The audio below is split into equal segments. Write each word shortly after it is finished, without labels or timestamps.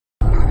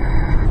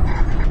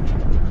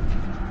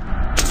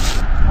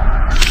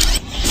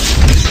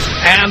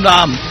And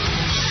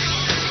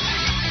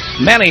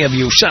many of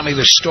you sent me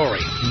this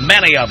story.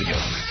 Many of you.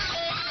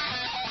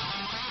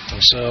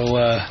 So,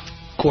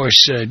 of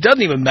course, it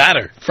doesn't even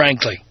matter,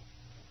 frankly,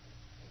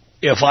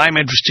 if I'm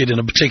interested in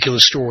a particular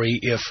story.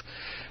 If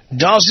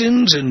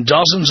dozens and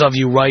dozens of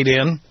you write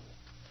in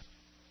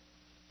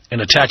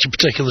and attach a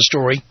particular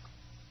story,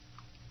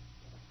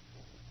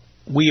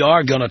 we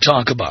are going to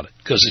talk about it,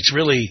 because it's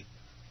really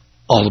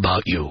all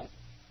about you,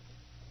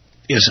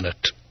 isn't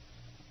it?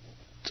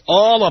 It's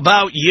all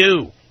about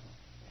you.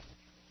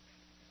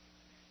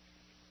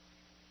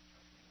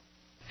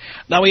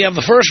 Now, we have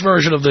the first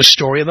version of this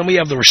story, and then we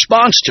have the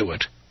response to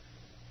it.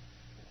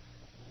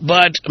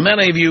 But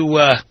many of you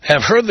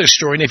have heard this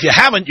story, and if you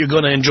haven't, you're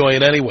going to enjoy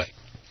it anyway.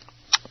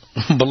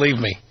 Believe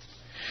me.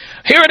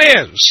 Here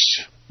it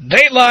is.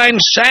 Dateline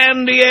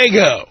San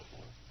Diego.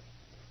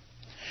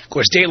 Of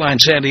course, Dateline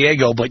San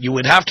Diego, but you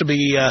would have to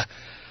be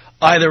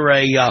either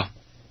a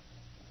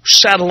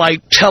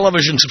satellite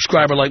television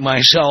subscriber like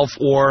myself,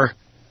 or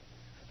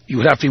you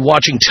would have to be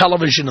watching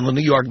television in the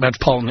New York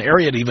metropolitan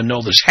area to even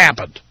know this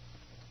happened.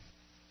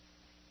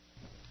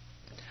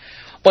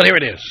 But here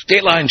it is.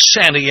 Dateline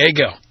San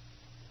Diego.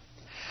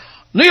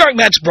 New York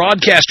Mets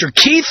broadcaster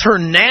Keith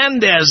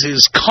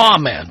Hernandez's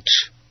comment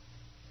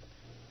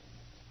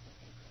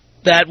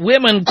that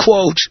women,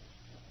 quote,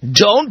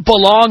 don't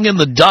belong in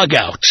the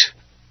dugout,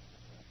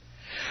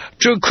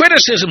 drew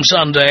criticism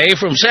Sunday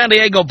from San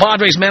Diego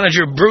Padres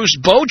manager Bruce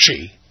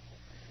Bochy,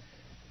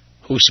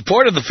 who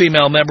supported the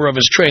female member of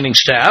his training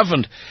staff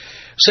and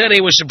said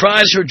he was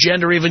surprised her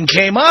gender even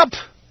came up.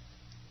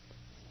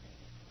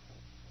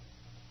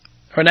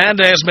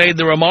 Hernandez made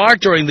the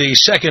remark during the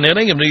second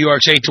inning of New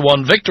York's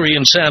 8-1 victory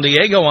in San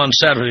Diego on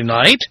Saturday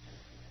night.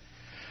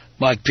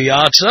 Mike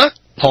Piazza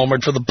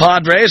homered for the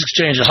Padres,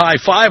 exchanged a high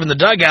five in the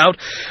dugout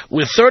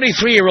with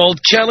 33-year-old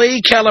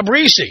Kelly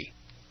Calabrese,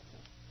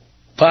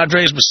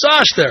 Padres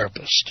massage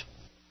therapist.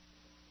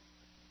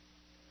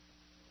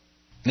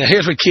 Now,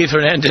 here's what Keith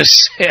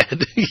Hernandez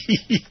said.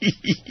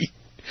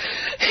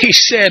 He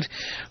said,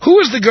 "Who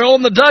is the girl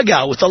in the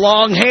dugout with the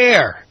long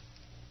hair?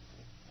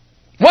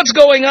 What's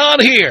going on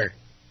here?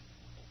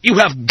 You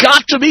have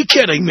got to be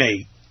kidding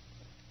me.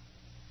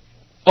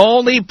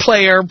 Only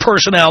player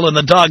personnel in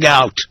the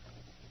dugout."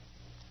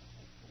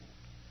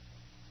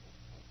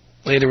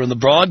 Later in the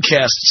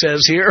broadcast, it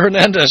says here,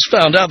 Hernandez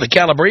found out that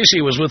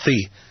Calabrese was with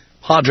the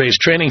Padres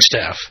training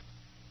staff.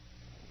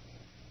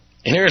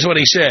 And here's what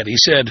he said. He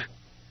said,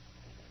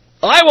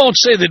 "I won't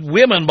say that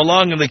women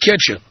belong in the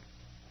kitchen,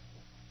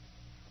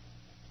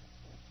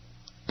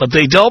 but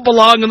they don't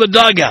belong in the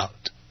dugout."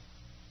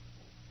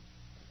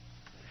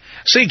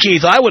 See,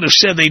 Keith, I would have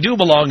said they do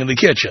belong in the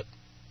kitchen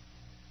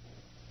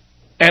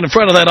and in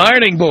front of that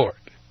ironing board.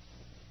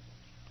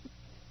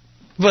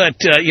 But,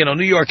 you know,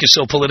 New York is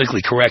so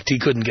politically correct, he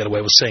couldn't get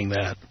away with saying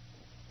that.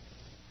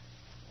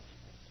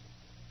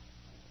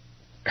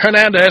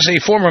 Hernandez, a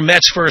former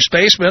Mets first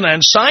baseman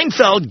and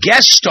Seinfeld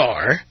guest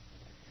star,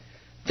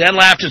 then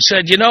laughed and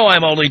said, "You know,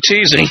 I'm only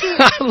teasing."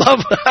 I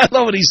love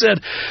what he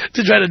said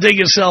to try to dig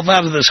himself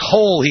out of this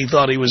hole he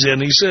thought he was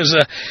in. He says,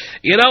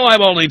 "You know,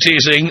 I'm only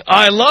teasing.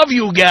 I love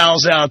you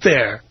gals out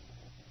there.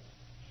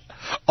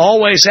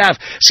 Always have."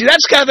 See,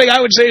 that's the kind of thing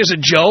I would say is a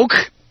joke.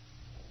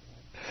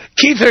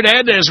 Keith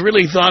Hernandez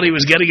really thought he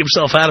was getting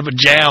himself out of a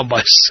jam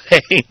by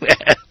saying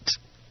that.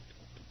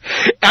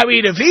 I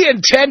mean, if he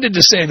intended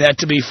to say that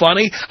to be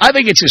funny, I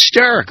think it's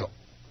hysterical.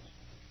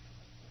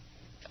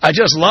 I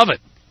just love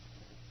it.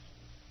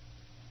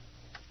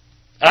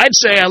 I'd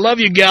say, "I love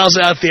you gals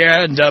out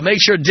there, and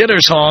make sure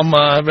dinner's home,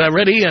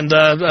 ready, and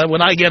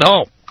when I get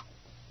home."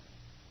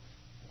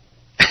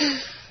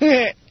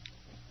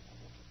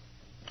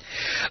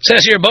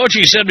 Says here,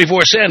 Bochy said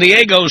before San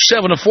Diego's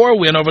 7-4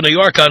 win over New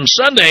York on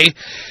Sunday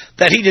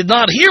that he did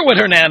not hear what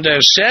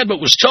Hernandez said,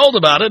 but was told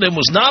about it and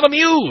was not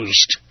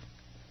amused.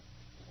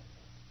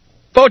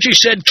 Bochy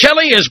said,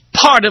 "Kelly is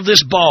part of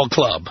this ball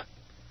club.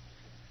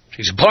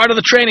 She's a part of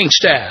the training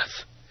staff.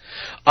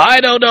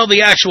 I don't know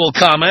the actual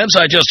comments,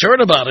 I just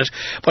heard about it,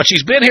 but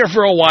she's been here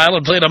for a while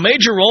and played a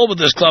major role with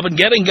this club in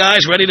getting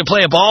guys ready to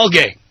play a ball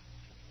game."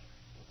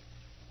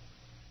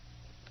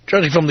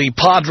 Judging from the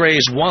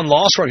Padres'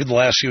 one-loss record the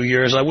last few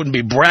years, I wouldn't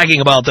be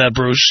bragging about that,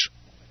 Bruce.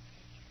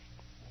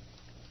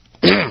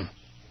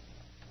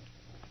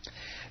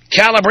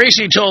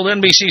 Calabrese told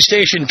NBC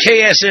station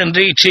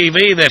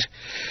KSND-TV that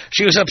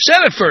she was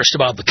upset at first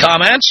about the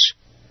comments,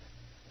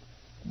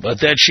 but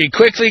that she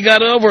quickly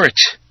got over it.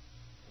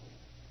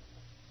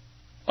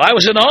 "I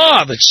was in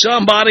awe that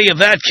somebody of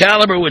that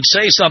caliber would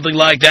say something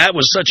like that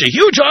with such a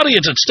huge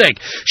audience at stake,"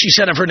 she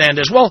said of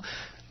Hernandez. Well,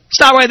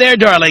 stop right there,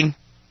 darling.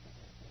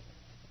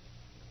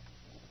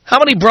 How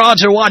many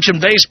broads are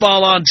watching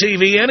baseball on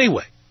TV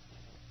anyway?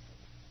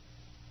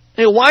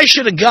 Hey, why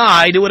should a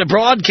guy doing a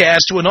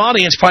broadcast to an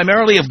audience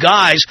primarily of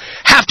guys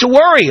have to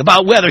worry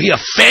about whether he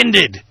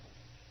offended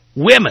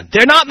women?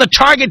 They're not in the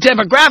target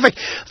demographic.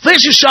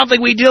 This is something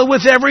we deal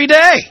with every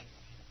day.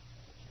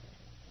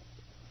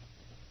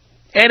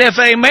 And if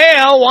a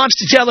male wants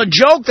to tell a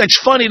joke that's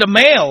funny to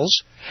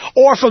males,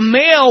 Or if a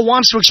male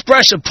wants to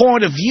express a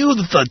point of view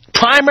that the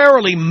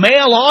primarily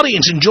male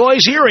audience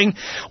enjoys hearing,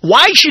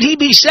 why should he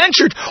be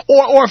censored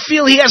or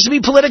feel he has to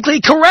be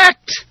politically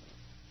correct?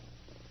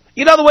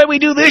 You know, the way we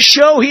do this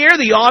show here,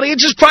 the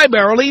audience is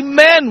primarily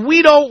men.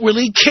 We don't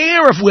really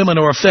care if women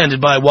are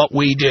offended by what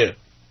we do.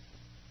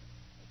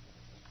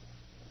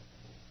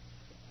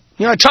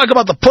 You know, I talk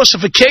about the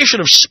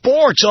pussification of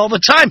sports all the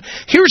time.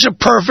 Here's a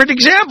perfect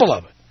example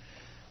of it.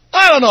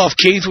 I don't know if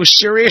Keith was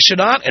serious or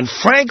not, and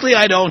frankly,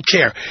 I don't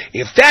care.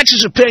 If that's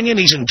his opinion,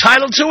 he's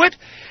entitled to it,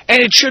 and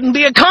it shouldn't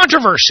be a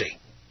controversy.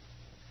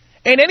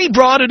 And any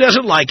broad who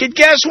doesn't like it,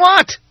 guess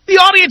what? The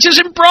audience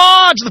isn't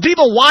broads. The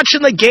people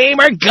watching the game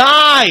are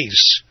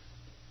guys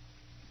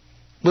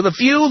with a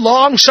few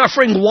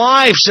long-suffering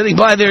wives sitting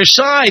by their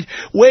side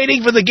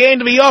waiting for the game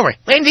to be over.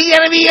 When's it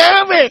going to be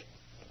over?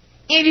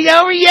 Is it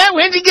over yet?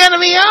 When's it going to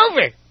be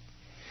over?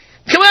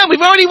 Come on, we've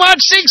already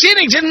watched 6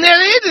 innings, and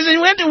there it is.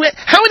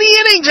 How many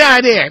innings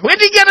are there?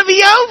 When's it going to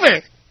be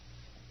over?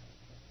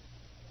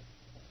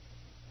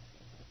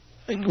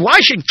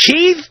 Why should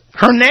Keith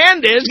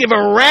Hernandez give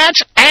a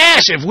rat's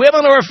ass if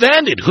women are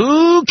offended?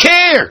 Who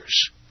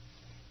cares?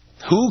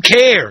 Who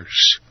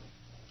cares?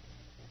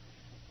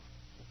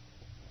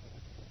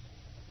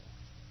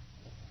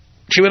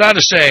 She went on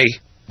to say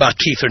about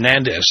Keith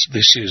Hernandez,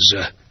 this is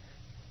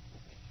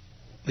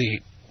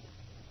the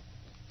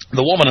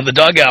woman in the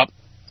dugout,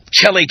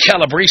 Kelly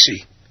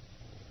Calabrese.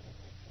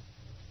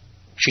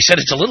 She said,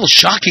 it's a little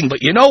shocking,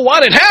 but you know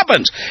what? It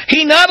happens.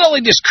 He not only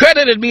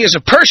discredited me as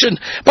a person,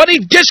 but he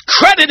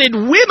discredited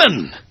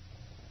women.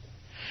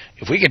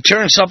 If we could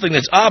turn something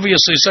that's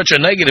obviously such a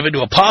negative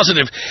into a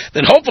positive,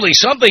 then hopefully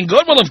something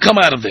good will have come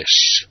out of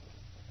this.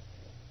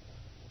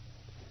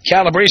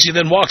 Calabrese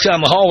then walked down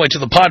the hallway to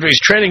the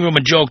Padres training room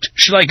and joked,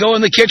 should I go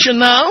in the kitchen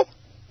now?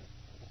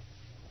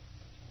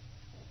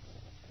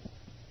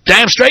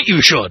 Damn straight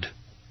you should.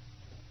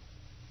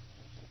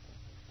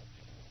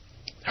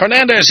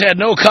 Hernandez had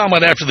no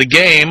comment after the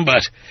game,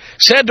 but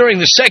said during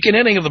the second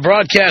inning of the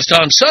broadcast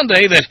on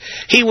Sunday that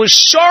he was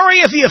sorry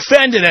if he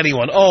offended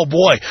anyone. Oh,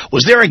 boy,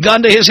 was there a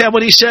gun to his head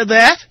when he said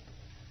that?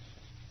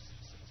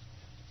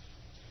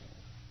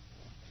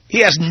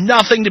 He has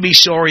nothing to be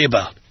sorry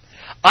about.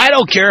 I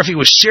don't care if he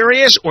was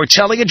serious or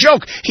telling a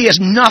joke. He has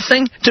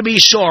nothing to be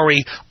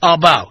sorry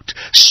about.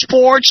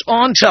 Sports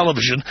on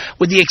television,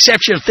 with the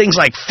exception of things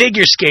like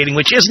figure skating,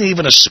 which isn't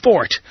even a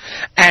sport,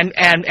 and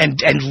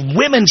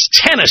women's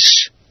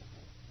tennis,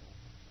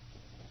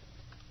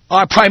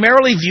 are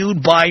primarily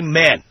viewed by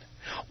men.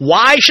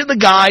 Why should the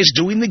guys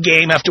doing the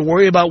game have to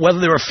worry about whether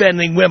they're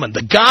offending women?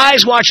 The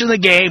guys watching the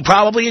game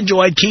probably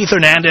enjoyed Keith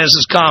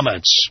Hernandez's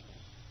comments.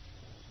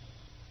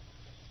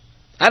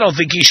 I don't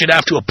think he should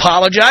have to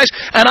apologize,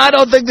 and I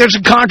don't think there's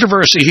a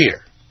controversy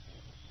here.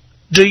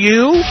 Do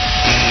you?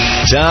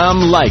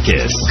 Tom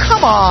Leykis.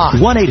 Come on.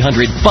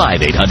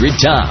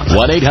 1-800-5800-TOM.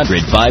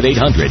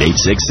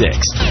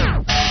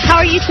 1-800-5800-866. How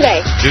are you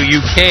today? Do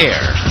you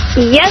care?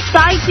 Yes,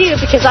 I do,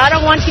 because I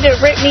don't want you to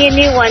rip me a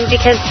new one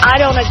because I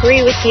don't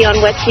agree with you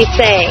on what you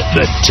say.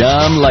 The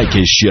Tom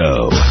Leykis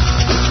Show.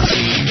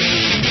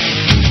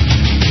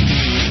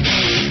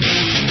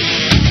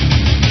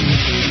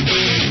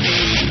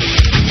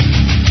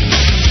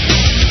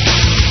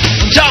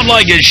 Tom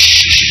Leykis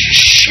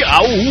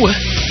Show.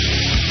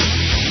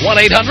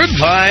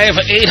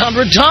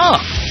 1-800-5800-TOM.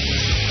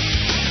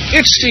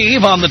 It's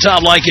Steve on the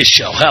Tom Leykis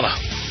Show. Hello.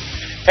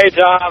 Hey,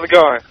 John. How's it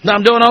going?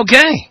 I'm doing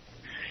okay.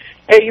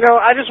 Hey, you know,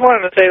 I just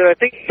wanted to say that I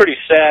think it's pretty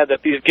sad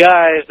that these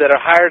guys that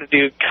are hired to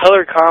do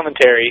color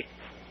commentary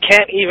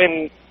can't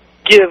even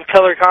give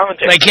color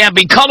commentary. They can't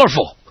be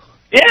colorful.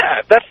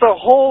 Yeah, that's the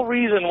whole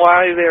reason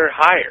why they're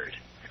hired.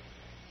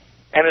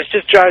 And it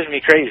just drives me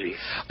crazy.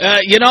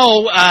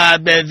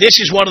 This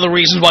is one of the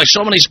reasons why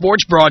so many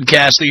sports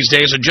broadcasts these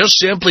days are just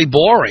simply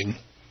boring.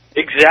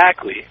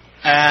 Exactly.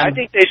 I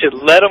think they should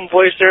let them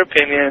voice their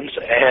opinions,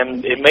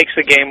 and it makes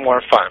the game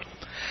more fun.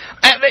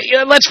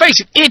 Let's face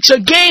it, it's a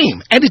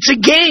game, and it's a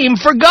game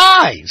for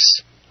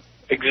guys.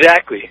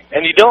 Exactly.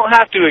 And you don't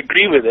have to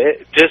agree with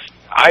it. Just,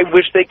 I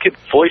wish they could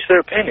voice their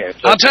opinions.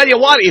 I'll tell you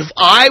what, if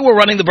I were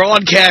running the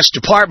broadcast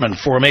department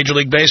for a Major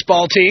League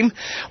Baseball team,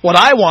 what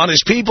I want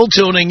is people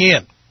tuning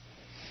in.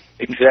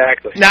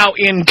 Exactly. Now,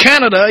 in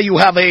Canada, you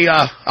have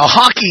a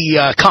hockey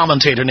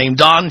commentator named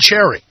Don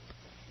Cherry,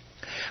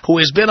 who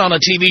has been on a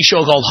TV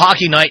show called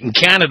Hockey Night in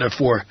Canada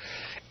for,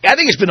 I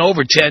think it's been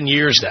over 10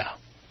 years now.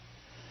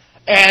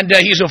 And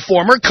he's a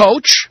former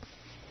coach,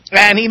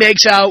 and he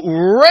makes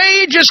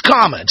outrageous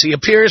comments. He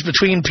appears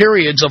between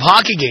periods of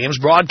hockey games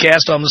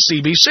broadcast on the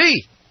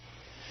CBC.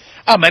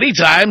 Many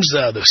times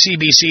the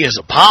CBC has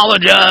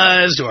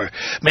apologized, or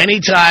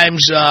many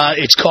times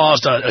it's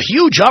caused a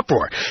huge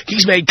uproar.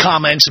 He's made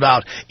comments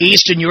about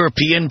Eastern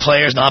European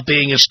players not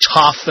being as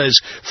tough as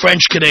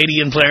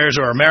French-Canadian players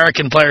or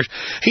American players.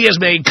 He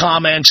has made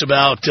comments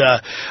about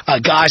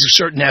guys of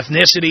certain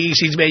ethnicities.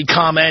 He's made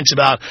comments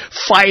about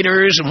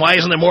fighters and why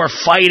isn't there more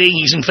fighting.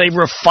 He's in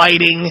favor of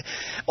fighting.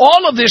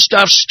 All of this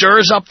stuff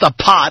stirs up the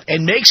pot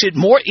and makes it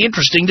more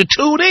interesting to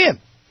tune in.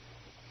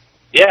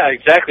 Yeah,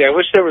 exactly. I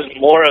wish there was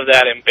more of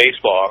that in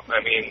baseball. I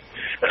mean,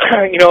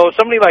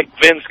 somebody like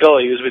Vin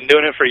Scully, who's been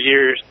doing it for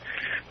years,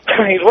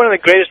 he's one of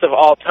the greatest of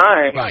all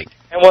time. Right.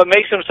 And what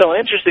makes him so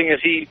interesting is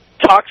he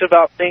talks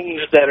about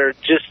things that are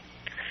just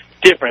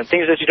different,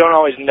 things that you don't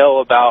always know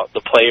about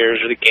the players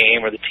or the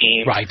game or the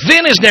team. Right.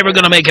 Vin is never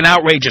going to make an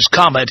outrageous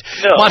comment,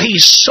 but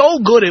he's so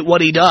good at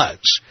what he does.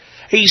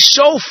 He's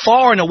so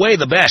far and away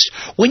the best.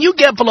 When you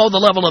get below the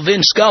level of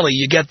Vin Scully,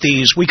 you get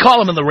these, we call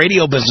them in the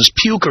radio business,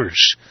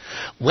 pukers.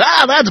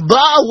 Wow, that's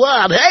ball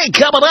one. Hey,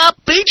 coming up,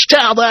 beach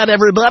towel that,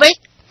 everybody.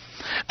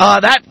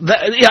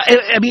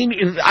 I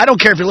mean, I don't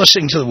care if you're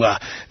listening to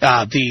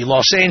the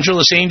Los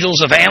Angeles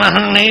Angels of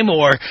Anaheim,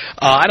 or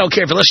I don't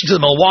care if you're listening to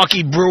the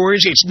Milwaukee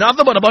Brewers. It's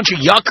nothing but a bunch of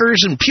yuckers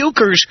and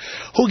pukers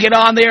who get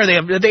on there.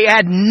 They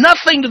add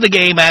nothing to the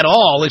game at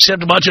all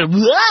except a bunch of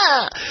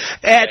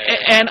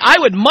and I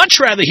would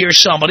much rather hear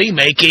somebody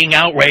making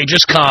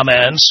outrageous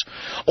comments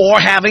or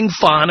having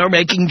fun or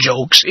making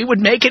jokes. It would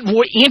make it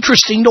more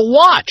interesting to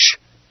watch.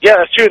 Yeah,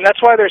 that's true, and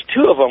that's why there's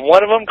two of them.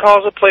 One of them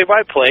calls a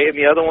play-by-play, and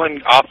the other one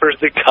offers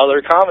the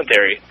color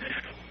commentary.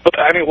 But,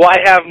 I mean,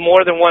 why have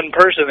more than one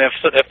person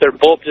if they're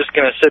both just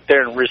going to sit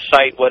there and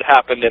recite what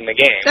happened in the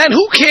game? And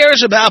who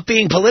cares about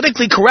being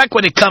politically correct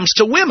when it comes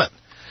to women?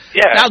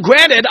 Yeah. Now,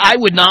 granted, I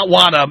would not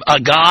want a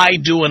guy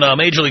doing a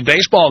Major League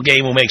Baseball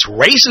game who makes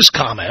racist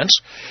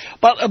comments,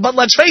 but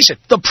let's face it,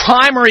 the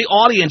primary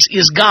audience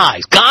is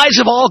guys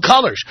of all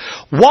colors.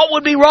 What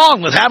would be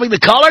wrong with having the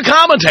color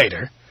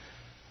commentator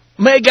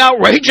make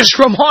outrageous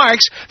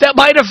remarks that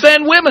might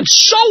offend women?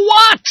 So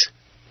what?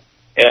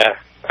 Yeah,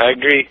 I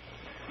agree.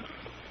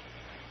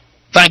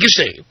 Thank you,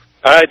 Steve.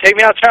 All right, take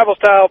me out tribal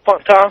style,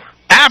 Tom.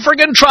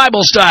 African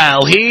tribal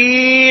style.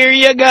 Here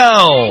you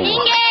go.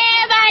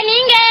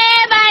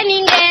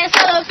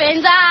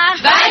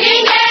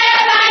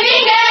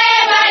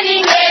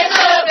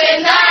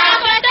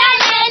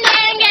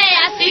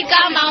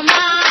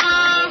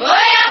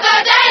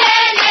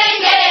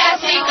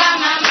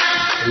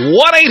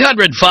 One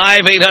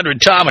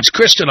 800-5800-TOM. It's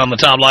Kristen on the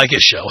Tom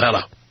Leykis Show. Hello.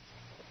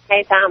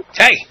 Hey, Tom.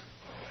 Hey.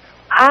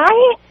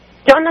 I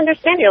don't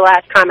understand your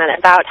last comment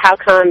about how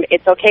come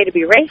it's okay to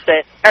be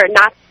racist, or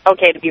not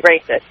okay to be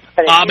racist.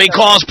 But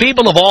because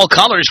people of all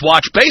colors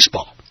watch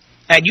baseball,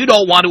 and you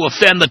don't want to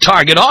offend the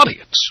target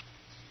audience.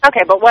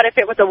 Okay, but what if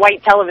it was a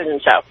white television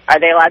show? Are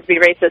they allowed to be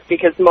racist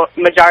because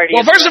majority...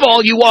 Well, first of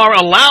all, you are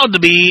allowed to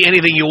be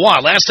anything you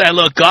want. Last I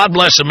looked, God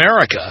bless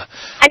America.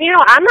 And,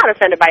 I'm not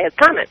offended by his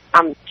comment.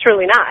 I'm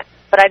truly not.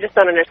 But I just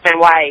don't understand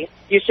why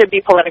you should be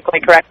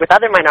politically correct with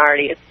other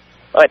minorities.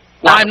 But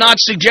I'm not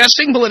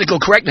suggesting political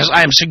correctness.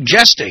 I am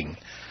suggesting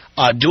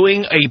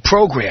doing a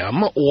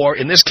program, or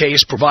in this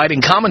case,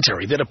 providing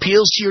commentary that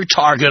appeals to your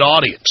target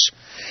audience,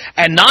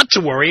 and not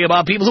to worry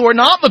about people who are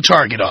not the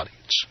target audience.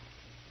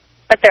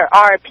 But there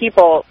are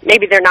people,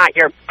 maybe they're not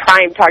your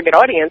prime target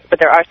audience, but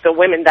there are still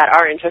women that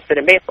are interested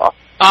in baseball.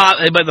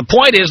 But the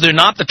point is, they're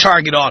not the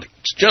target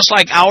audience. Just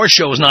like our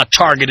show is not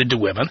targeted to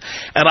women,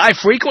 and I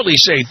frequently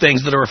say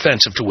things that are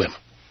offensive to women.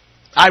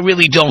 I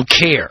really don't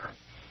care.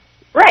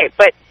 Right,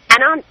 but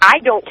I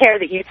don't care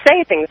that you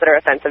say things that are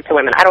offensive to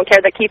women. I don't care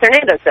that Keith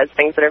Hernandez says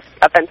things that are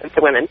offensive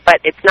to women,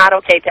 but it's not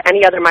okay to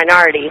any other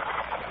minority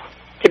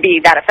to be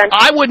that offensive.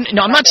 I'm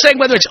not saying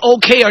whether it's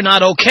okay or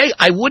not okay.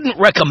 I wouldn't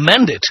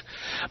recommend it,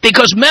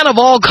 because men of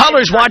all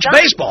colors watch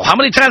baseball. How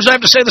many times do I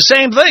have to say the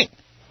same thing?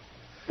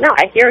 No,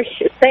 I hear what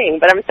you're saying,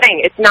 but I'm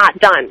saying it's not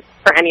done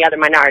for any other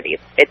minorities.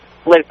 It's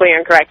politically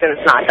incorrect and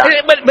it's not done.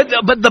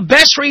 But the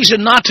best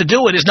reason not to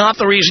do it is not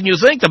the reason you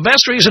think. The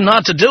best reason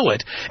not to do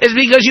it is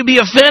because you'd be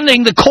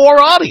offending the core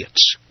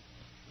audience.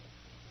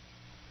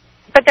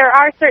 But there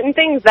are certain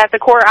things that the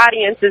core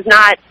audience is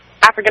not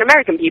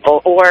African-American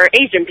people or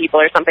Asian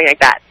people or something like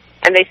that,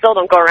 and they still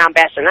don't go around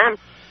bashing them.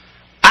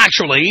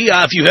 Actually,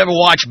 if you ever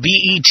watch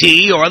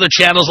BET or other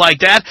channels like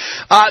that,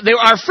 there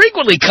are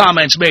frequently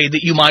comments made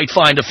that you might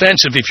find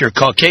offensive if you're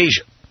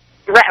Caucasian.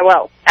 Right,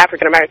 well,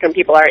 African-American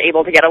people are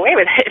able to get away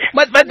with it.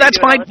 But that's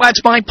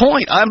my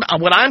point.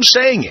 What I'm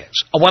saying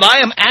is, what I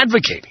am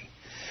advocating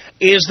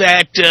is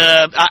that,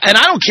 and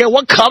I don't care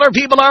what color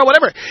people are or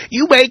whatever,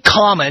 you make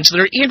comments that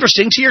are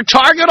interesting to your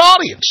target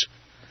audience.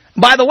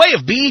 By the way,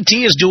 if BET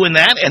is doing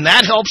that and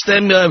that helps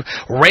them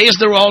raise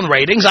their own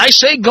ratings, I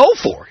say go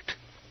for it.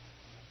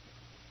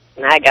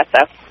 I guess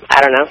so.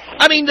 I don't know.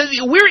 I mean,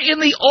 we're in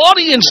the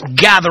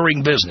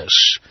audience-gathering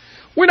business.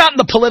 We're not in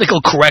the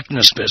political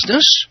correctness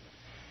business.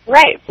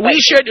 Right. We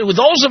should,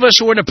 those of us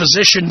who are in a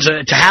position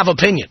to have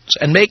opinions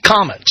and make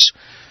comments,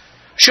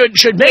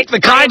 should make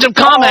the kinds of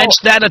comments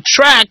that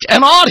attract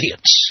an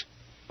audience.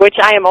 Which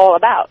I am all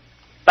about.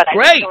 But I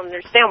Great. don't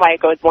understand why it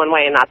goes one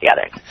way and not the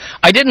other.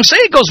 I didn't say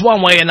it goes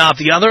one way and not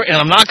the other, and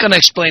I'm not going to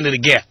explain it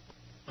again.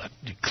 But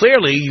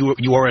clearly,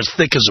 you are as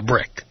thick as a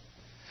brick.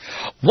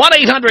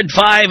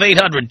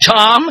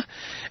 1-800-5800-TOM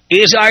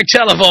is our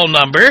telephone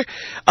number.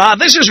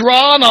 This is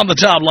Ron on the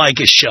Tom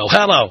Leykis Show.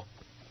 Hello.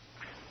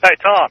 Hi,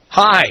 Tom.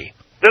 Hi.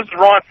 This is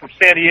Ron from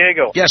San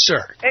Diego. Yes,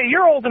 sir. Hey,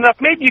 you're old enough.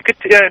 Maybe you could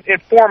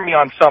inform me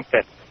on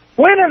something.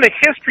 When in the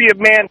history of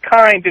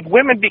mankind did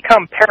women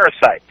become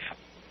parasites?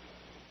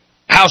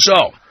 How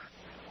so?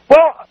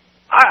 Well,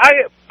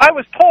 I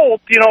was told,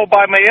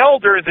 by my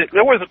elders that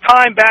there was a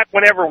time back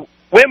whenever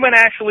women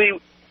actually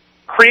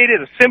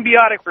created a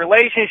symbiotic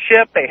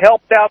relationship. They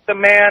helped out the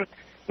man.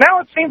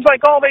 Now it seems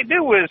like all they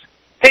do is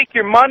take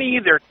your money,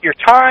 your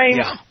time.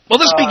 Yeah. Well,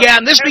 this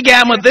began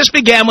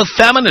with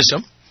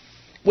feminism,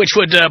 which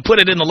would put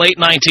it in the late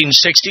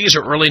 1960s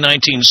or early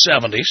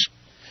 1970s.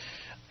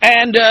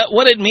 And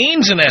what it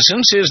means, in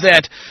essence, is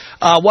that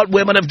what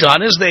women have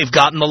done is they've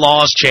gotten the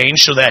laws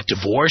changed so that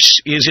divorce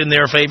is in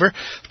their favor,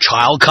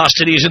 child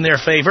custody is in their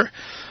favor,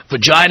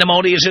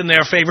 vaginamony is in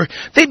their favor.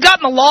 They've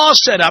gotten the laws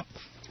set up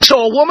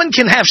so a woman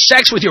can have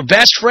sex with your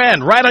best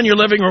friend right on your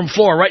living room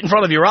floor, right in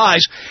front of your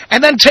eyes,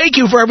 and then take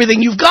you for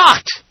everything you've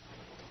got.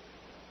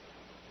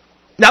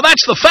 Now,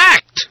 that's the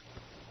fact.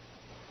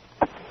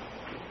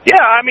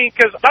 Yeah, I mean,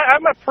 because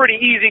I'm a pretty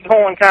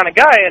easygoing kind of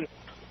guy, and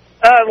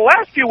the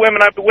last few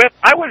women I've been with,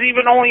 I was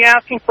even only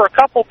asking for a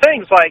couple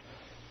things, like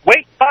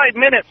wait 5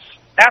 minutes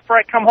after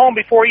I come home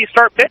before you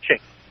start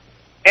bitching.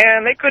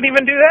 And they couldn't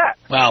even do that.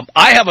 Well,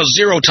 I have a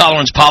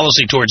zero-tolerance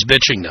policy towards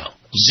bitching now.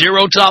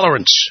 Zero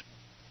tolerance.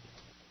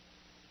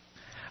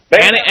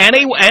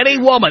 Any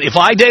woman, if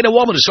I date a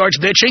woman who starts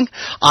bitching,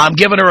 I'm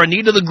giving her a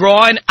knee to the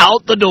groin,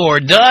 out the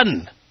door,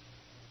 done.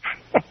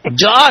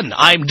 Done.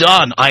 I'm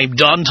done. I'm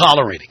done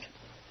tolerating it.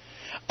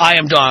 I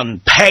am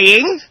done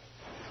paying.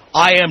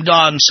 I am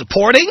done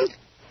supporting.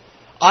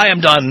 I am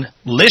done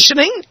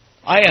listening.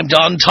 I am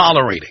done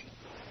tolerating.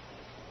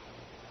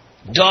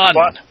 Done.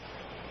 What?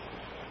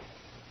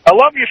 I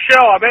love your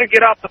show. I better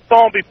get off the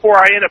phone before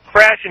I end up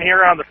crashing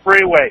here on the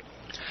freeway.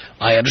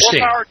 I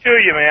understand. More power to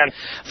you, man.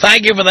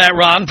 Thank you for that,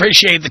 Ron.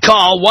 Appreciate the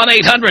call.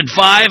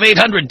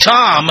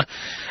 1-800-5800-TOM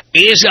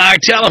is our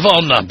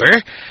telephone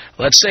number.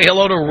 Let's say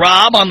hello to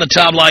Rob on the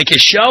Tom Leykis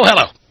Show.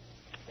 Hello.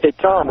 Hey,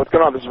 Tom. What's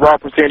going on? This is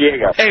Rob from San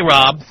Diego. Hey,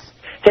 Rob.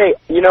 Hey,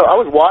 I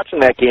was watching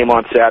that game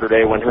on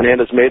Saturday when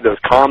Hernandez made those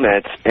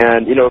comments,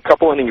 and, a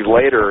couple innings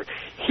later,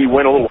 he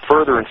went a little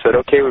further and said,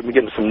 okay, we've been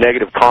getting some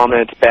negative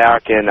comments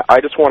back, and I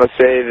just want to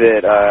say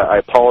that I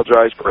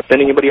apologize for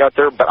offending anybody out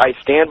there, but I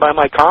stand by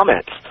my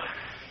comments.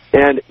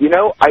 And,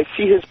 I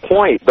see his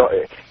point.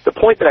 The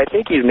point that I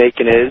think he's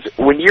making is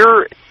when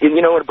you're, in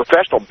a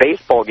professional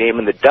baseball game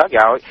in the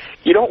dugout,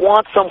 you don't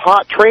want some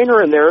hot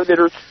trainer in there that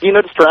are,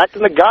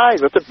 distracting the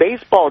guys. It's a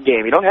baseball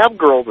game. You don't have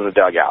girls in the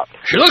dugout.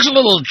 She looks a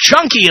little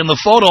chunky in the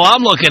photo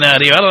I'm looking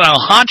at here. I don't know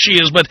how hot she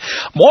is, but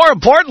more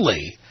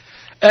importantly,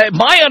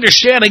 my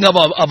understanding of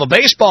a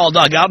baseball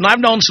dugout, and I've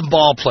known some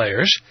ball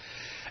players,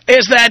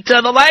 is that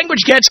the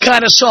language gets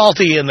kind of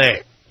salty in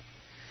there.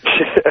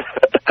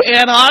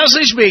 And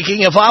honestly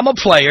speaking, if I'm a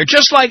player,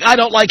 just like I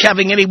don't like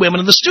having any women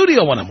in the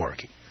studio when I'm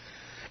working,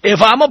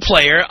 if I'm a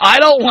player, I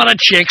don't want a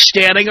chick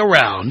standing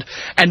around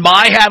and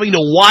my having to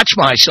watch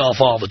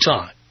myself all the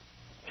time.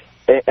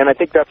 And I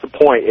think that's the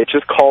point. It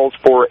just calls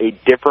for a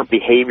different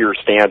behavior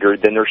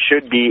standard than there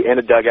should be in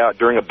a dugout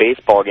during a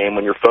baseball game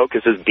when your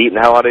focus is beating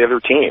the hell out of the other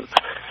team.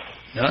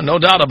 No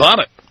doubt about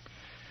it.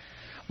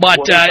 But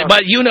again,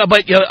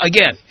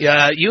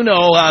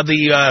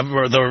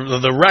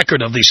 the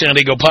record of the San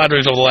Diego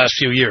Padres over the last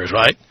few years,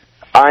 right?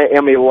 I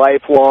am a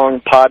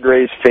lifelong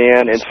Padres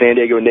fan and San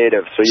Diego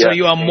native. So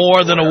you are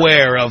more than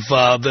aware of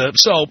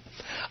So,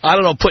 I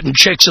don't know, putting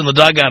chicks in the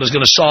dugout is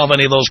going to solve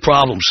any of those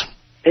problems.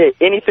 Hey,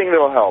 anything that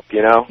will help,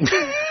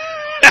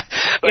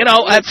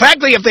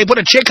 Frankly, if they put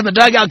a chick in the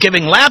dugout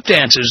giving lap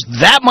dances,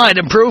 that might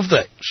improve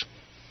things.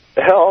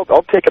 Hell,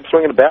 I'll take up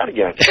swinging a bat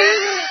again.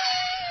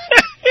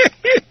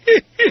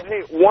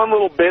 Hey, one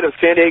little bit of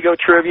San Diego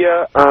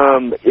trivia.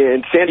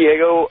 In San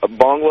Diego,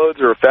 bong loads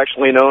are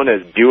affectionately known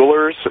as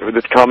Buellers.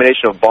 It's a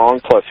combination of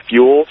bong plus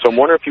fuel. So I'm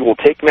wondering if you will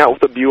take me out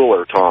with a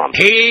Bueller, Tom.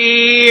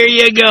 Here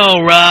you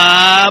go,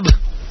 Rob.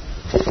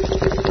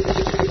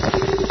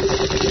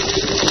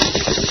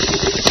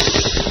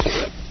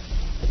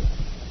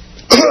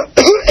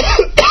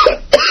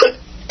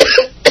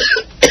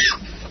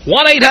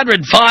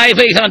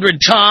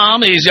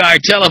 1-800-5800-TOM is our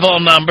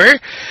telephone number.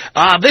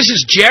 This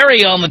is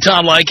Jerry on the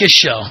Tom Leykis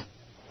Show.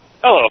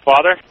 Hello,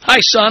 Father. Hi,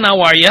 son.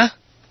 How are you?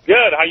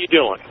 Good. How you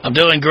doing? I'm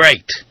doing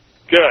great.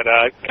 Good.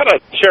 Kind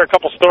of share a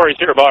couple stories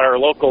here about our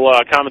local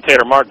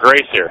commentator, Mark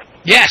Grace here.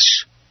 Yes.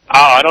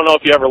 I don't know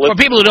if you ever listened.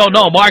 For people who don't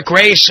know, Mark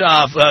Grace,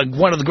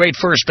 one of the great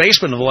first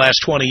basemen of the last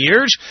 20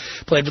 years,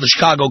 played for the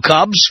Chicago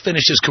Cubs,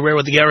 finished his career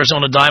with the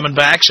Arizona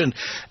Diamondbacks, and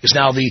is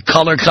now the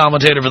color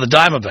commentator for the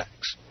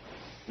Diamondbacks.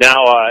 Now,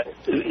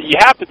 you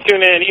have to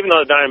tune in, even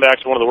though the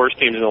Diamondbacks are one of the worst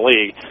teams in the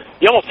league,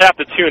 you almost have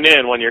to tune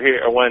in when you're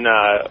here,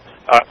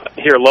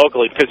 here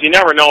locally, because you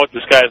never know what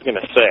this guy is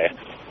going to say.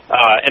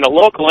 In a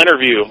local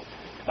interview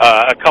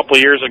a couple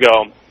of years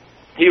ago,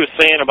 he was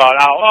saying about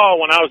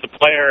how, when I was a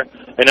player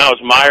and I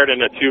was mired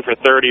in a 2 for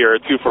 30 or a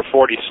 2 for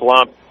 40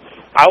 slump,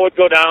 I would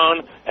go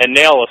down and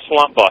nail a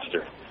slump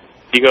buster.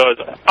 He goes,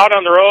 out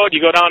on the road, you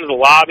go down to the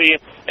lobby,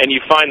 and you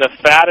find the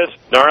fattest,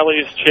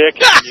 gnarliest chick,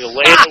 and you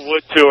lay the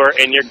wood to her,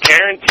 and you're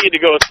guaranteed to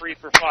go 3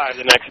 for 5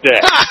 the next day.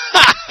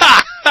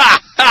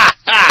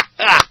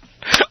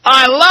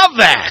 I love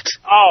that.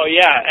 Oh,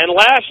 yeah, and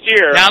last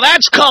year... Now,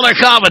 that's color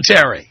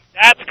commentary.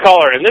 That's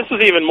color, and this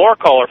is even more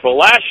colorful.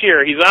 Last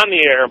year, he's on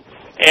the air,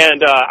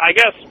 and I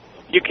guess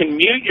you can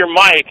mute your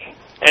mic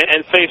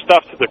and say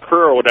stuff to the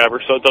crew or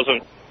whatever, so it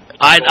doesn't...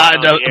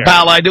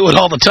 Pal, I do it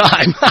all the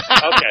time.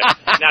 Okay.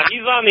 Now,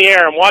 he's on the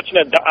air. I'm watching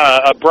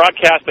a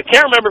broadcast. I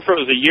can't remember if it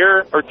was a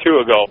year or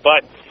two ago,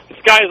 but this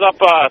guy's up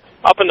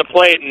in the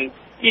plate, and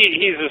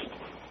he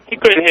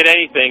couldn't hit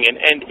anything,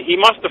 and he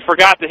must have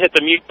forgot to hit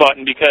the mute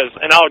button because,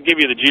 and I'll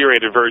give you the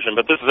G-rated version,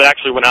 but this is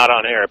actually went out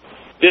on air.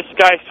 This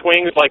guy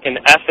swings like an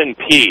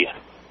F&P.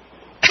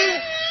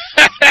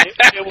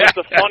 It was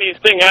the funniest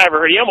thing I ever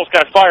heard. He almost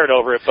got fired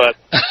over it, but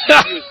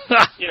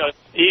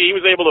he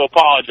was able to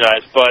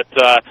apologize. But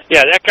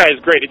yeah, that guy is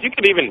great. If you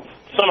could even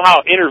somehow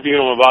interview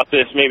him about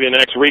this, maybe in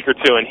the next week or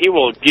two, and he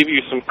will give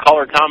you some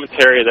color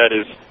commentary that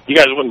is, you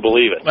guys wouldn't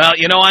believe it. Well,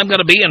 I'm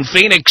going to be in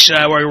Phoenix.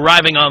 We're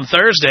arriving on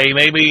Thursday.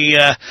 Maybe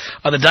are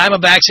the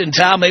Diamondbacks in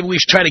town? Maybe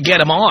we should try to get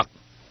him on.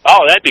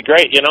 Oh, that'd be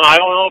great. I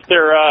don't know if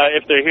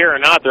they're here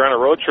or not. They're on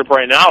a road trip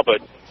right now, but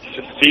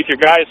just see if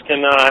your guys can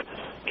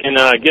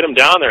get them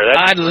down there.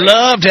 I'd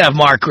love to have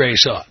Mark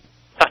Grace on.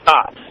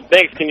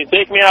 Thanks. Can you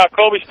take me out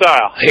Kobe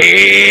style?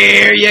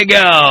 Here you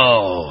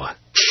go.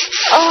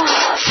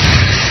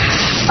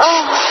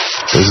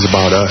 This is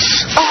about us.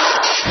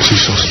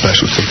 She's so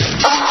special to me.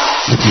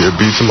 Yeah, it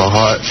beats in my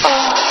heart.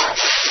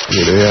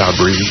 Yeah, the air I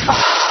breathe.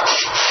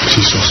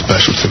 She's so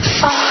special to me.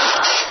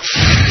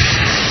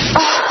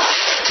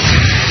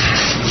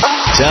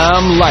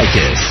 Tom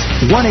Leykis.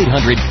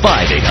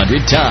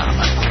 1-800-5800-TOM.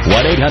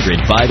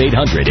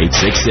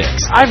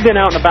 1-800-5800-866. I've been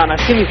out and about, and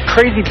I've seen these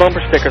crazy bumper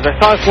stickers. I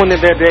saw this one the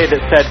other day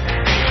that said,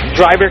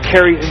 driver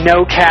carries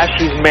no cash,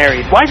 he's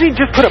married. Why didn't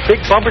he just put a big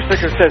bumper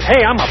sticker that says,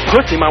 hey, I'm a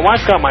pussy, my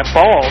wife got my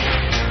balls?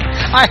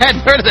 I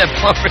hadn't heard of that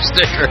bumper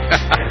sticker.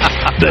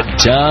 The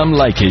Tom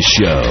Leykis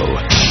Show.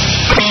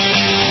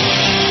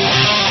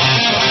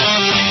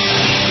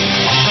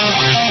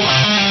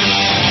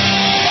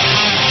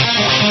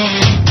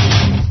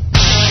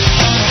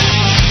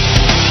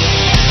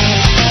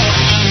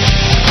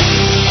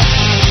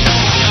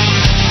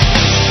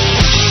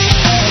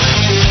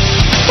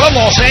 From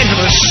Los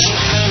Angeles,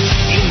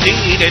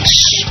 indeed,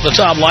 it's the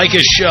Tom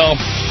Leykis Show.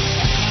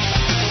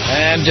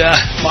 And,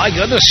 my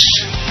goodness,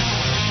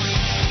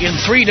 in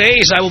 3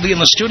 days, I will be in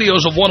the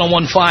studios of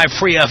 101.5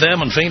 Free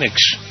FM in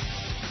Phoenix.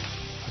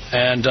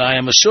 And I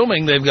am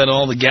assuming they've got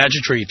all the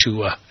gadgetry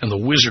and the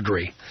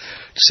wizardry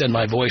to send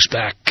my voice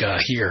back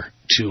here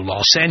to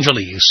Los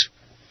Angeles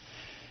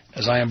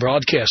as I am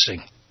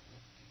broadcasting.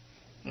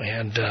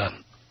 And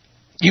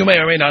you may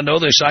or may not know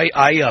this.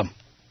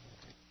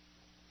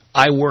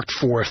 I worked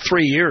for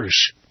 3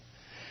 years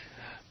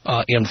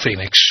in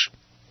Phoenix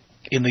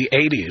in the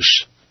 80s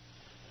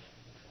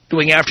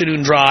doing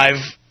afternoon drive,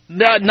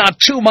 not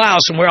 2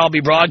 miles from where I'll be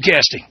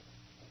broadcasting.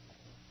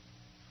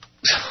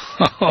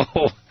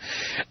 Oh,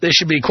 this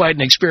should be quite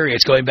an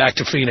experience going back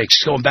to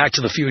Phoenix, going back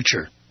to the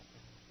future.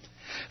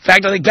 In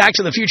fact, I think Back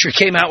to the Future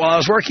came out while I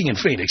was working in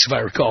Phoenix, if I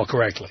recall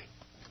correctly.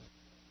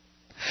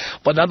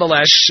 But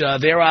nonetheless,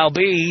 there I'll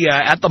be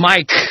at the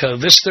mic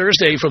this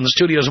Thursday from the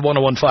studios of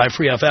 101.5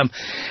 Free FM.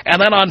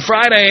 And then on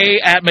Friday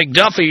at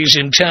McDuffie's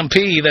in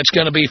Tempe, that's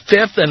going to be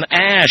 5th and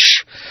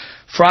Ash.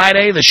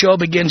 Friday, the show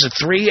begins at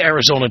 3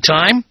 Arizona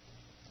time.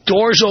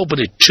 Doors open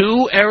at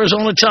 2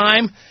 Arizona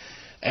time.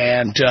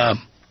 And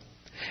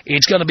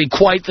it's going to be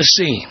quite the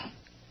scene.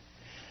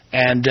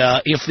 And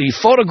if the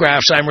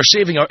photographs I'm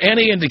receiving are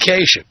any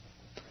indication,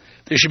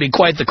 there should be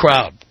quite the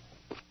crowd.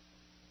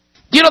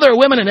 There are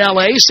women in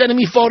L.A. sending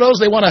me photos.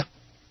 They want to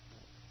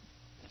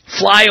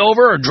fly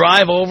over or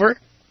drive over.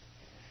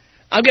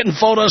 I'm getting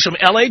photos from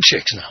L.A.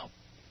 chicks now.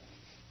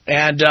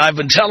 And I've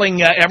been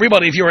telling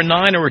everybody, if you're a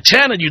 9 or a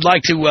 10 and you'd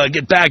like to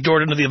get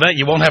backdoored into the event,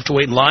 you won't have to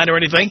wait in line or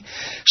anything.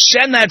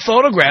 Send that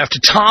photograph to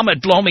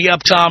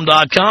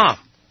Tom@blowmeuptom.com.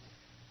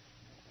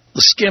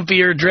 The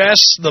skimpier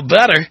dress, the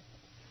better.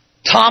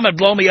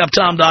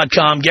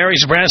 Tom@blowmeuptom.com. Gary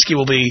Zabransky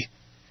will be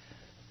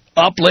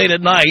up late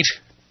at night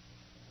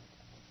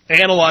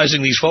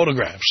analyzing these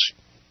photographs.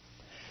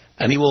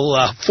 And he will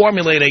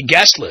formulate a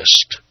guest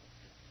list.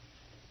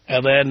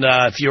 And then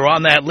if you're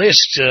on that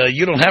list,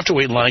 you don't have to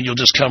wait in line. You'll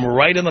just come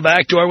right in the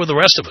back door with the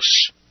rest of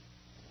us.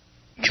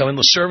 Come in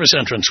the service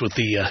entrance with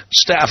the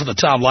staff of the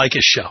Tom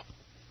Leykis Show.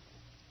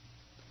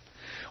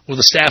 With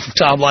the staff of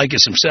Tom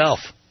Leykis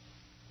himself.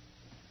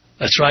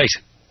 That's right.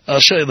 I'll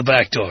show you the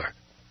back door.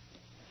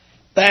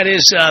 That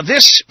is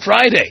this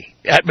Friday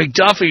at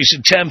McDuffie's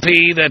in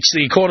Tempe. That's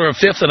the corner of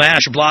 5th and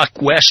Ash, block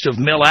west of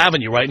Mill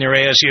Avenue, right near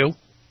ASU.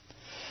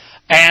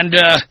 And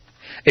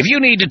if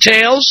you need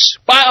details,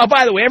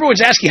 by the way,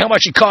 everyone's asking how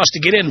much it costs to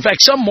get in. In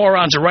fact, some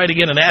morons are writing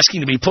in and asking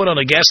to be put on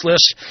a guest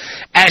list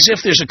as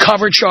if there's a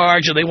cover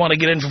charge or they want to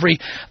get in for free.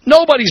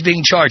 Nobody's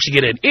being charged to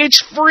get in. It's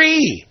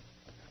free.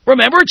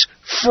 Remember, it's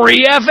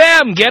Free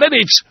FM. Get it?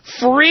 It's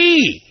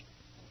free.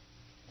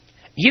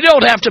 You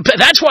don't have to pay.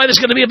 That's why there's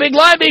going to be a big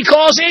line,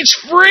 because it's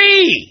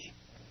free.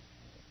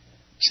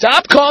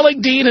 Stop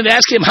calling Dean and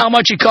ask him how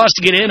much it costs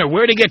to get in or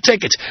where to get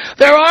tickets.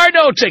 There are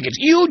no tickets.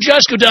 You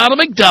just go down to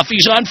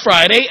McDuffie's on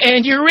Friday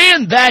and you're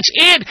in. That's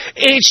it.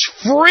 It's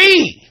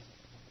free.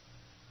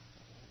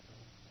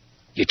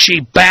 You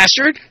cheap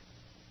bastard.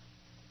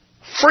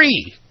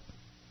 Free.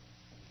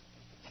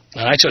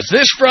 All right, so it's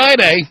this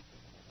Friday.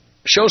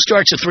 Show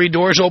starts at 3,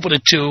 doors open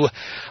at 2.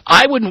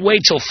 I wouldn't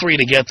wait till 3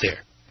 to get there.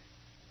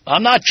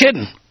 I'm not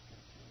kidding.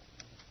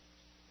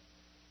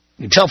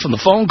 You can tell from the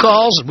phone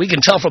calls, and we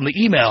can tell from the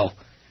email,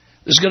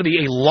 there's going to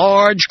be a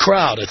large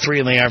crowd at 3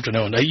 in the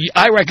afternoon.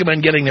 I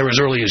recommend getting there as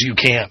early as you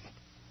can.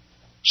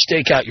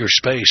 Stake out your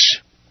space.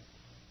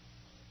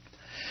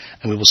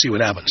 And we will see what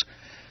happens.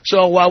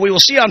 So we will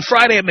see you on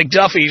Friday at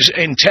McDuffie's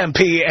in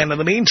Tempe. And in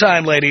the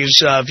meantime,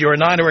 ladies, if you're a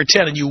 9 or a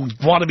 10 and you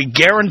want to be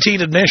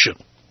guaranteed admission,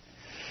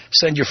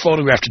 send your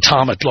photograph to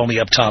Tom at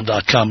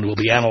blowmeuptom.com, and we'll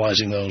be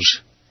analyzing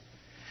those.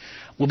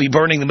 We'll be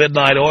burning the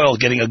midnight oil,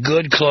 getting a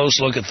good close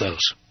look at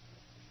those.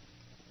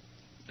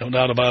 No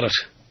doubt about it.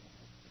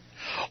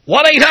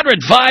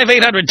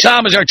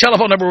 1-800-5800-TOM is our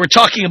telephone number. We're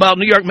talking about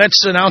New York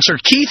Mets announcer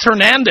Keith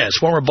Hernandez,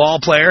 former ball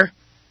player,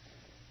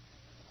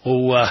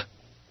 who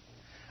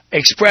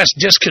expressed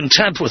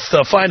discontent with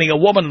finding a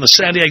woman in the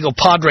San Diego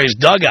Padres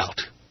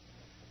dugout.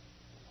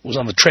 Was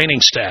on the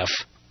training staff.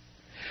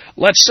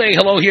 Let's say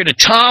hello here to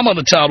Tom on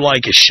the Tom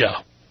Leykis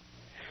Show.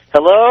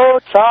 Hello,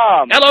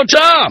 Tom. Hello,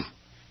 Tom.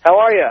 How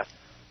are you?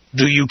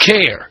 Do you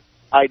care?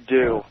 I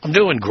do. I'm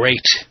doing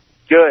great.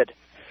 Good.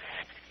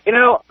 You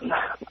know,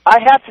 I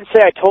have to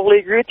say I totally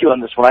agree with you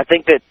on this one. I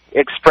think that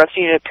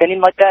expressing an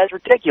opinion like that is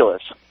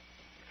ridiculous.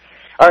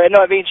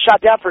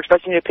 Shot down for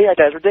expressing an opinion like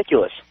that is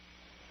ridiculous.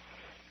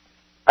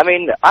 I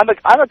mean, I'm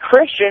a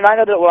Christian. I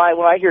know that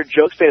when I hear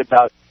jokes made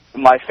about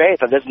my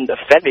faith, it doesn't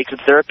offend me because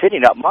it's their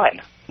opinion, not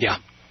mine. Yeah.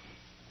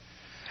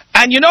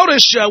 And you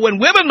notice when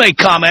women make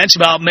comments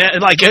about men,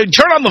 like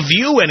turn on The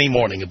View any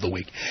morning of the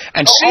week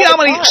and see how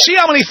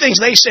many things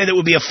they say that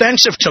would be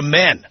offensive to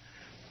men.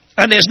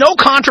 And there's no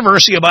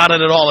controversy about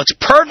it at all. It's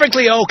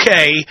perfectly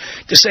okay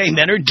to say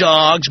men are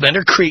dogs, men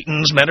are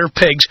cretins, men are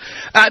pigs.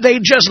 They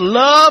just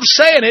love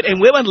saying it, and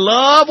women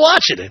love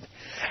watching it.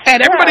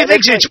 And everybody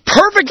thinks it's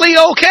perfectly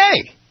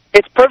okay.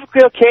 It's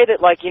perfectly okay that,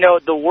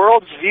 the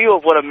world's view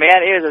of what a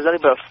man is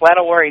nothing but a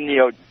flannel-wearing,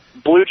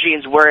 blue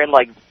jeans wearing,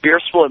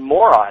 beer-swilling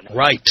moron.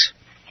 Right.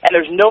 And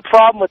there's no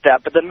problem with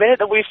that. But the minute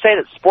that we say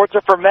that sports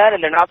are for men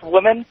and they're not for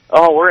women,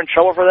 we're in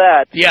trouble for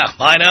that. Yeah,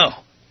 I know.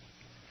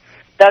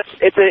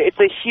 It's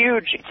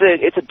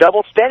a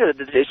double standard.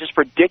 It's just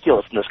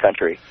ridiculous in this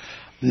country.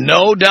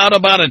 No doubt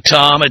about it,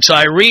 Tom. It's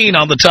Irene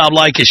on the Tom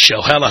Leykis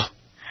Show. Hello.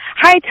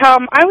 Hi,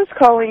 Tom. I was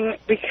calling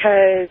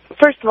because,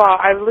 first of all,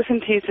 I've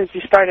listened to you since you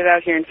started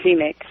out here in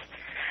Phoenix.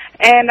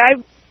 And I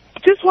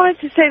just wanted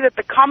to say that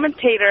the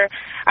commentator,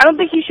 I don't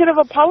think he should have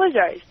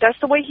apologized. That's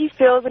the way he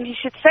feels, and he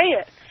should say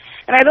it.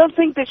 And I don't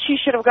think that she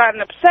should have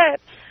gotten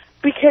upset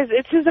because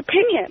it's his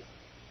opinion.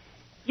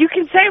 You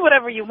can say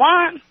whatever you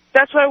want.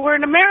 That's why we're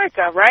in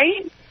America,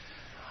 right?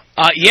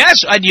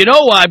 Yes, and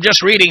I'm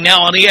just reading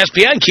now on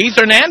ESPN, Keith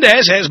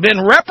Hernandez has been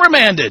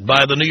reprimanded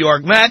by the New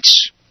York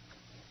Mets.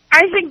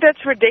 I think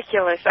that's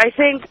ridiculous. I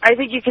think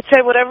you could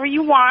say whatever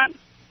you want.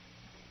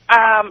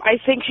 I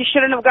think she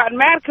shouldn't have gotten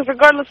mad because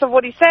regardless of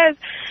what he says,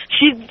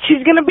 she's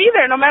going to be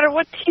there no matter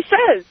what he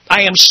says.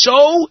 I am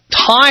so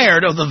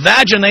tired of the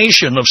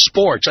vagination of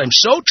sports. I'm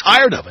so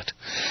tired of it.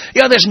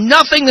 There's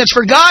nothing that's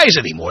for guys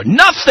anymore.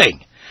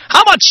 Nothing.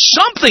 How about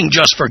something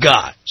just for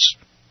guys?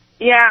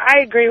 Yeah,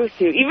 I agree with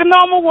you. Even though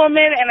I'm a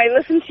woman and I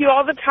listen to you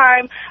all the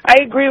time, I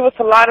agree with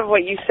a lot of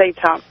what you say,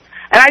 Tom.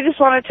 And I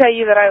just want to tell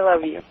you that I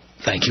love you.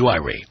 Thank you,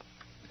 Irene.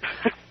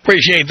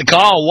 Appreciate the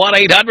call.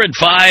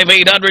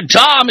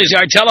 1-800-5800-TOM is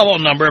our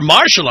telephone number.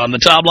 Marshall on the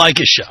Tom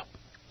Leykis Show.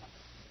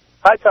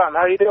 Hi, Tom.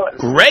 How are you doing?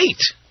 Great.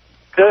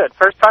 Good.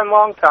 First time,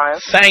 long time.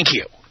 Thank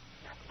you.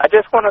 I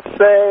just want to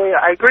say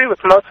I agree with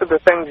most of the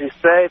things you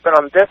say, but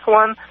on this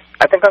one,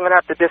 I think I'm going to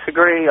have to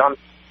disagree on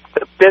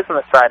the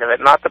business side of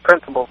it, not the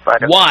principle side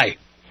of it. Why?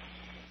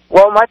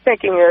 Well, my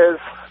thinking is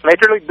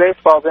Major League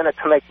Baseball's in it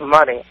to make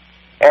money.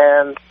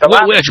 And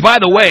which, by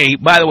the way,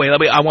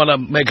 I want to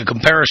make a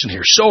comparison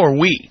here. So are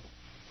we.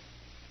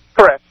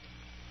 Correct.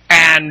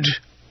 And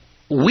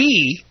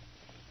we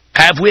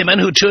have women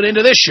who tune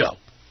into this show.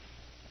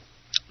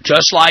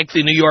 Just like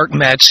the New York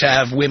Mets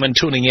have women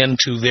tuning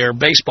into their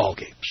baseball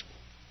games.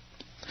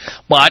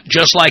 But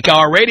just like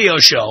our radio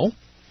show,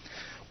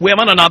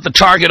 women are not the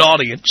target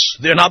audience.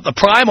 They're not the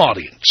prime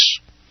audience.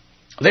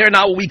 They're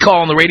not what we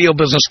call in the radio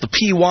business the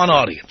P1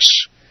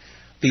 audience,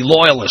 the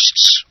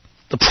loyalists,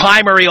 the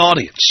primary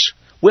audience.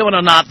 Women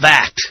are not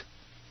that.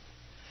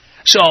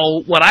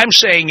 So what I'm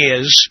saying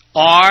is,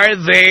 are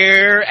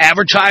there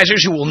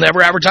advertisers who will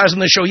never advertise on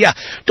this show? Yeah.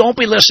 Don't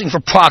be listening for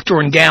Procter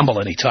 &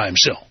 Gamble anytime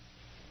soon.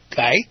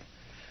 Okay?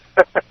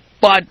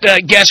 But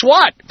guess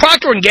what?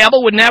 Procter &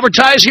 Gamble wouldn't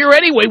advertise here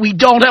anyway. We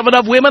don't have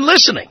enough women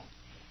listening.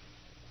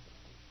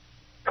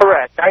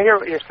 Correct. I hear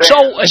what you're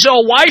saying.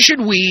 So why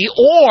should we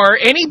or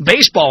any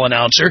baseball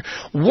announcer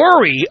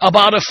worry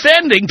about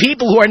offending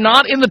people who are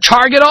not in the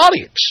target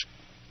audience?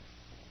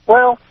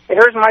 Well,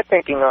 here's my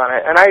thinking on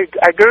it, and I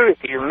agree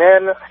with you.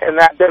 Men in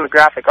that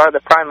demographic are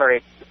the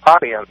primary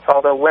audience,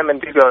 although women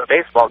do go to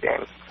baseball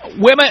games.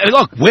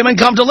 Women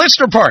come to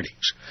listener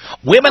parties.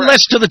 Women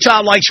listen to the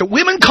Tom Leykis Show.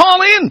 Women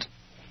call in.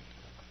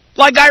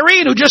 like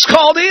Irene, who just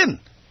called in.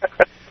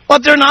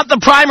 But they're not the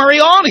primary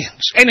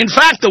audience. And in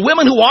fact, the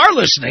women who are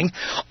listening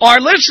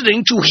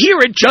to hear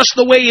it just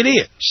the way it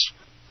is.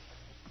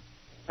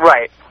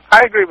 Right.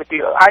 I agree with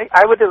you.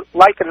 I would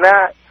liken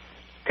that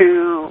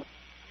to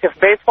if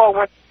baseball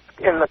went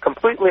in the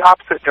completely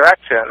opposite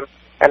direction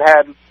and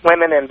had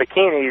women in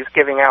bikinis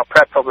giving out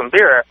pretzels and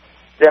beer,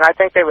 then I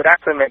think they would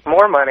actually make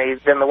more money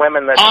than the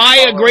women that...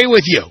 I agree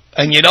with you.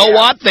 And you know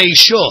what? They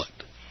should.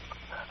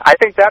 I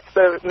think that's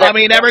the... I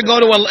mean, ever go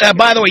to a...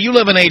 by the way, you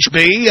live in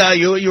HB.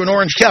 You're in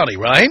Orange County,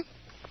 right?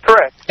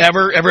 Correct.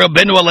 Ever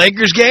been to a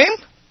Lakers game?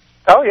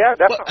 Oh, yeah,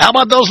 definitely. How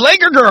about those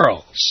Laker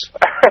girls?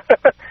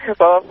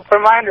 Well,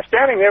 from my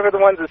understanding, they were the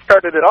ones that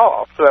started it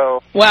all,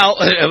 so... Well,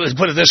 let's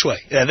put it this way.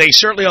 They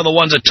certainly are the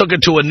ones that took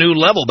it to a new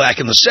level back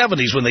in the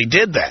 70s when they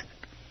did that.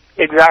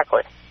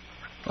 Exactly.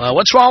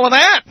 What's wrong with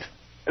that?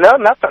 No,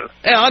 nothing.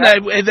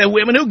 The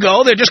women who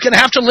go, they're just going to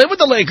have to live with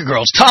the Laker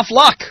girls. Tough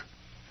luck.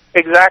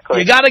 Exactly.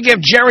 You got to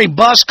give Jerry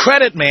Buss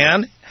credit,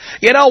 man.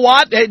 You know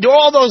what? During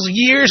all those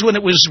years when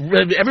it was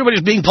everybody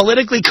was being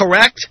politically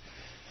correct,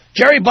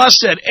 Jerry Buss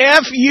said,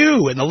 F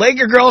you, and the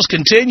Laker girls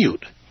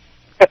continued.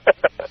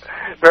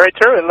 Very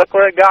true, and look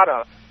where it got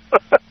them.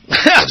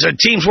 The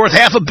team's worth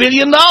 $500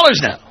 million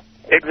now.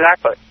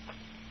 Exactly.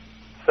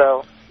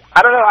 So,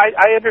 I don't know.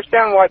 I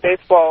understand why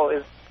baseball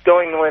is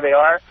going the way they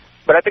are,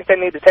 but I think they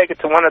need to take it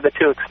to one of the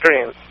two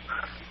extremes.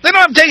 They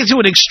don't have to take it to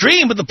an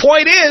extreme, but the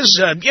point is,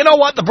 you know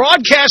what? The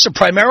broadcasts are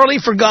primarily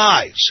for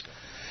guys.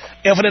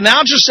 If an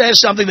announcer says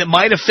something that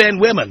might offend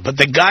women, but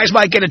the guys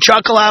might get a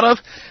chuckle out of,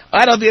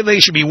 I don't think they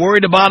should be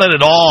worried about it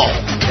at all.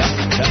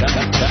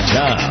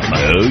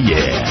 Oh,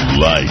 yeah.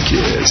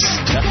 Leykis.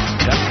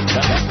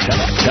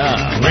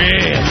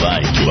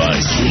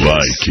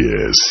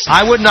 Leykis.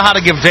 I wouldn't know how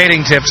to give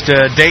dating tips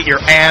to date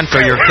your aunt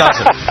or your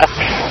cousin.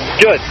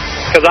 Good,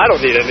 because I don't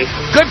need any.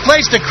 Good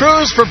place to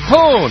cruise for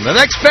Poon, the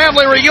next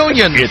family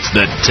reunion. It's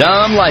the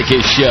Tom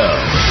Leykis Show.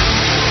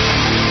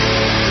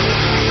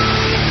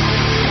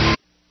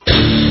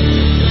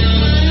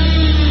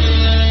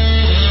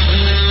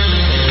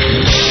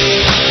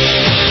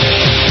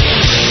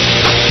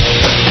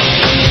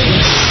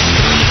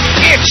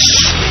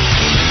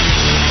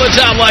 The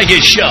Tom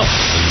Leykis Show.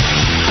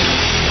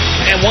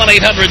 And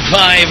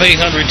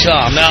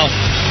 1-800-5800-TOM. Now,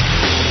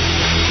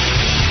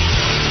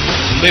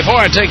 before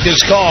I take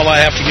this call, I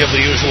have to give the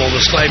usual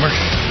disclaimer.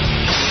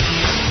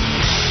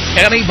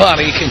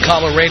 Anybody can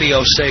call a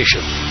radio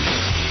station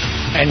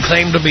and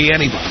claim to be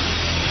anybody.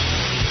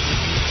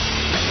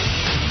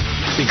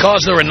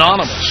 Because they're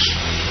anonymous,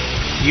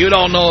 you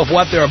don't know if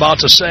what they're about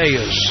to say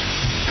is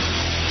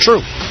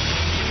true.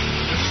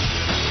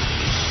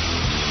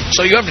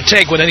 So you have to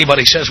take what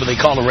anybody says when they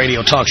call a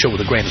radio talk show with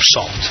a grain of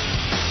salt.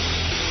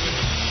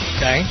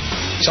 Okay?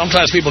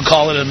 Sometimes people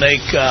call in and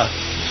make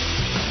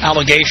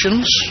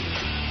allegations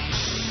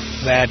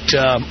that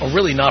are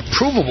really not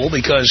provable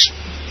because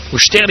we're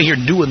standing here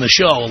doing the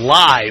show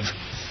live.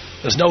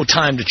 There's no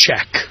time to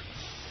check.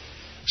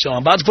 So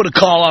I'm about to put a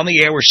call on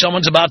the air where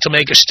someone's about to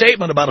make a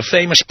statement about a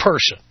famous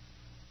person.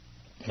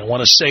 And I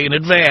want to say in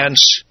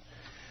advance,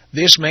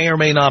 this may or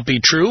may not be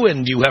true,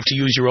 and you have to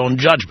use your own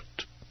judgment.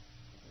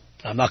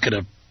 I'm not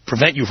going to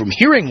prevent you from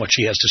hearing what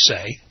she has to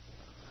say.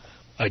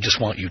 I just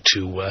want you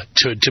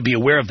to be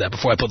aware of that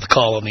before I put the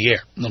call on the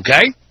air.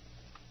 Okay?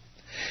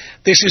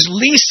 This is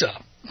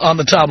Lisa on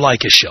the Tom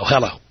Leykis Show.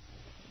 Hello.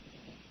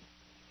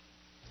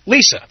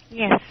 Lisa.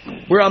 Yes.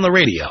 We're on the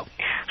radio.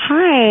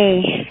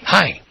 Hi.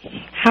 Hi.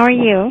 How are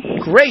you?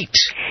 Great.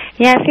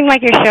 Yeah, it seemed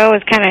like your show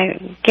was kind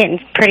of getting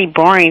pretty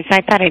boring, so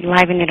I thought I'd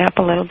liven it up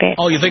a little bit.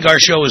 Oh, you think our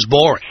show is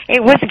boring?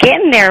 It was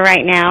getting there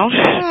right now.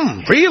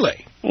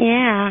 Really?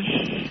 Yeah.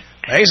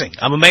 Amazing.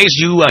 I'm amazed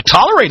you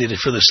tolerated it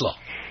for this long.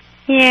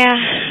 Yeah,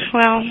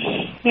 well,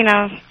 you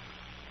know.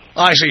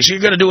 I see. So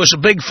you're going to do us a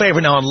big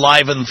favor now and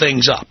liven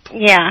things up.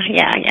 Yeah.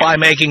 By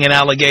making an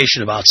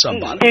allegation about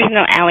somebody. There's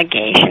no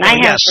allegation. I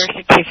have a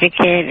birth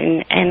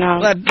certificate and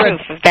all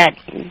proof of that.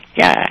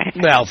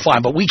 Well,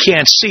 fine, but we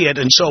can't see it,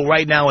 and so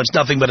right now it's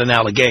nothing but an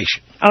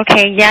allegation.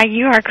 Okay, yeah,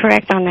 you are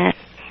correct on that.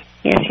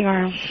 Yes, you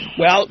are.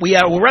 Well,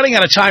 we're running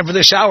out of time for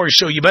this hour,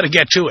 so you better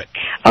get to it.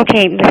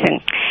 Okay, listen.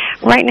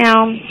 Right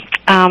now,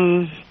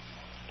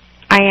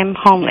 I am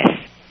homeless.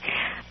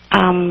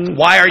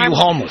 Why are you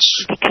homeless?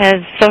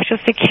 Because Social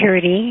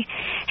Security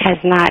has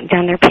not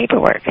done their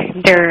paperwork.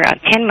 They're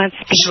 10 months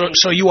behind.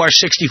 So you are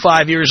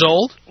 65 years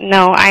old?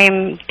 No, I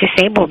am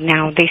disabled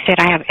now. They said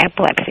I have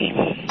epilepsy.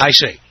 I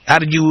see. How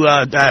did you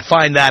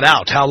find that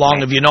out? How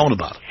long have you known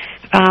about it?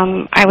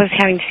 I was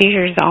having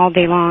seizures all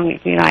day long,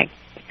 like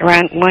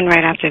one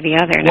right after the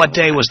other. What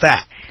day was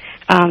that?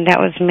 That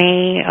was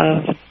May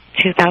of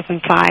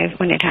 2005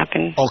 when it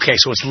happened. Okay,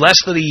 so it's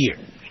less than a year.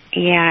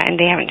 Yeah, and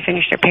they haven't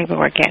finished their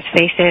paperwork yet. So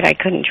they said I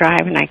couldn't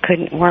drive and I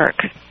couldn't work.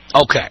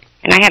 Okay.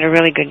 And I had a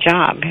really good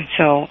job.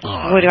 So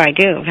what do I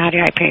do? How do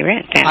I pay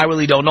rent then? I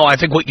really don't know. I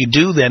think what you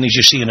do then is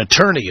you see an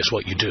attorney is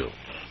what you do.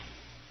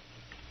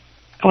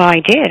 Well,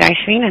 I did. I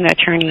seen an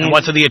attorney. And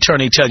what did the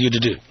attorney tell you to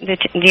do?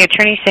 The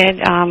attorney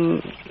said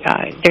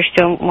there's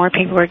still more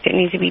paperwork that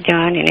needs to be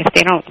done, and if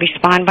they don't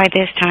respond by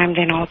this time,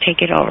 then I'll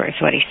take it over, is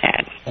what he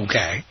said.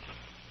 Okay.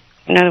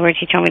 In other words,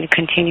 he told me to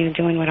continue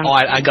doing what I'm doing.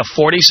 I got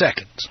 40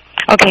 seconds.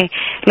 Okay.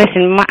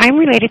 Listen, I'm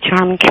related to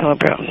Harmon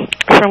Killebrew.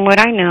 From what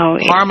I know...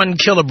 Harmon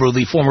Killebrew,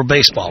 the former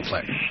baseball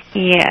player.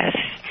 Yes.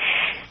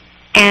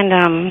 And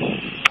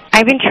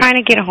I've been trying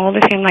to get a hold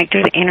of him, like,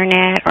 through the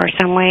Internet or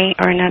some way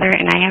or another,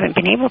 and I haven't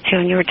been able to,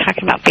 and you were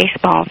talking about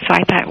baseball, so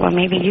I thought, well,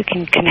 maybe you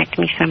can connect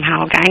me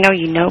somehow. I know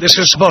you know... This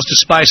is supposed to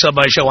spice up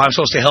my show. I'm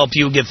supposed to help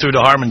you get through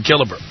to Harmon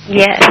Killebrew.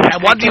 Yes.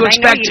 And what do you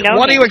expect?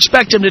 What do you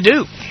expect him to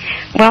do?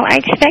 Well, I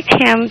expect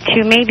him to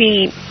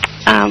maybe...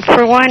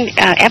 for one,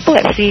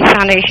 Epilepsy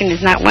Foundation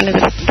is not one of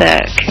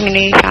the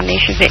community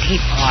foundations that he...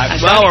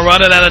 Well, we're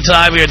running out of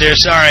time here, dear.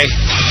 Sorry.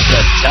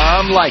 The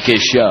Tom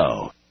Leykis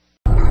Show.